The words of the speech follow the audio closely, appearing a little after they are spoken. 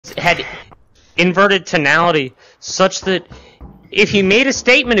had inverted tonality such that if he made a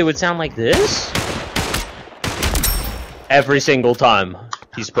statement, it would sound like this every single time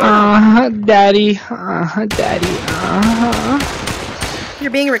he spoke. Daddy. Daddy.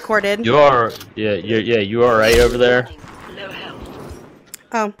 You're being recorded. You are, you are right over there.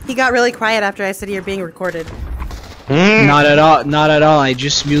 Oh, he got really quiet after I said you're being recorded. Not at all. Not at all. I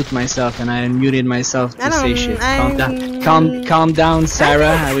just mute myself and I unmuted myself to say shit. Calm down, Sarah.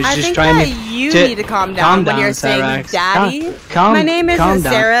 I was just trying to. You need to calm down when you're saying daddy. My name isn't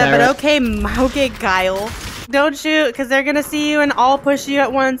Sarah, but okay, Kyle. Don't shoot, because they're gonna see you and all push you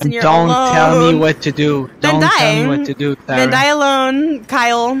at once, and you're alone. Don't tell me what to do. Don't tell me what to do, Sarah. Then die alone,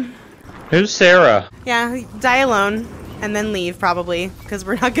 Kyle. Who's Sarah? Yeah, die alone. And then leave, probably, because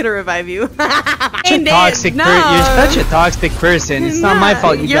we're not gonna revive you. You're such a toxic person. It's not my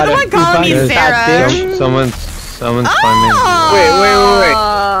fault. You're the one calling me Sarah. Someone's climbing. Wait.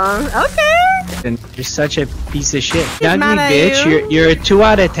 Okay. And you're such a piece of shit. Ugly bitch. You're a 2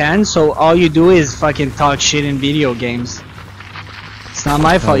 out of 10. So all you do is fucking talk shit in video games. It's not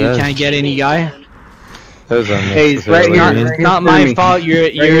my fault. You can't get any guy. Hey, it's not my fault. You're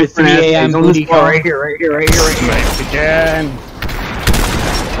a 3 a.m. booty call. Right here. Again.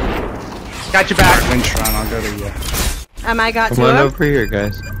 Got your back. I'll go to you. I got Come on over here,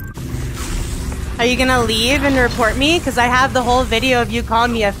 guys. Are you gonna leave and report me? Because I have the whole video of you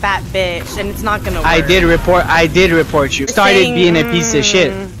calling me a fat bitch, and it's not gonna work. I did report you. You started being a piece of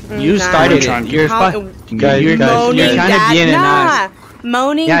shit. You started it. You're kind of being an ass.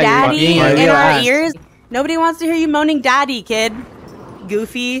 Moaning daddy in our ears. Nobody wants to hear you moaning daddy, kid.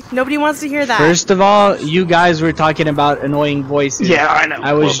 Goofy. Nobody wants to hear that. First of all, you guys were talking about annoying voices. Yeah, I know.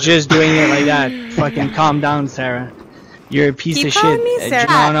 I was just doing it like that. Fucking calm down, Sarah. You're a piece of shit. Me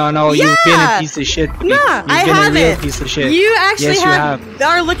Sarah. No. Yeah. You've been a piece of shit. No, I haven't. A real piece of shit. You actually have.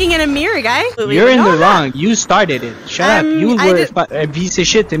 are looking in a mirror, guy. You're in the wrong. You started it. Shut up. You were a piece of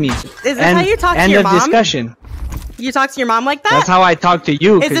shit to me. Is this how you talk to your mom? End of discussion. You talk to your mom like that? That's how I talk to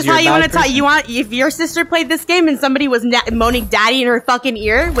you. Is this how you want to talk? You want, if your sister played this game and somebody was moaning daddy in her fucking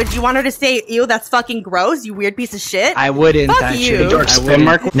ear, would you want her to say, ew, that's fucking gross, you weird piece of shit? I wouldn't, Fuck actually. you. I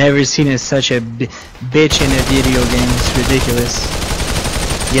wouldn't. Never seen such a bitch in a video game. It's ridiculous.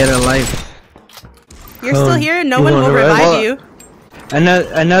 Get a life. You're still here? No one will revive you.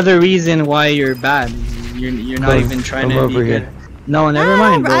 Another reason why you're bad. You're not even trying to be good. No, never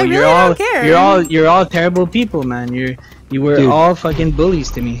mind, bro. I really don't care. You're all terrible people, man. You were all fucking bullies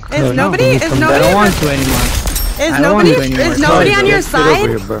to me. Is nobody I don't want to anymore. Is nobody on your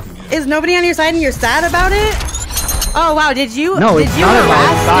side? Is nobody on your side and you're sad about it? Oh wow, did you harass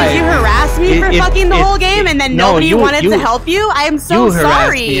me for fucking the whole game and then nobody wanted to help you? I am so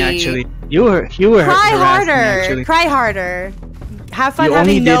sorry. Me, actually. You were Cry harder. Cry harder. Have fun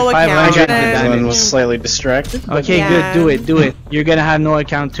having no account. One was slightly distracted. Okay, good. Do it. You're gonna have no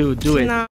account too. Do it. No.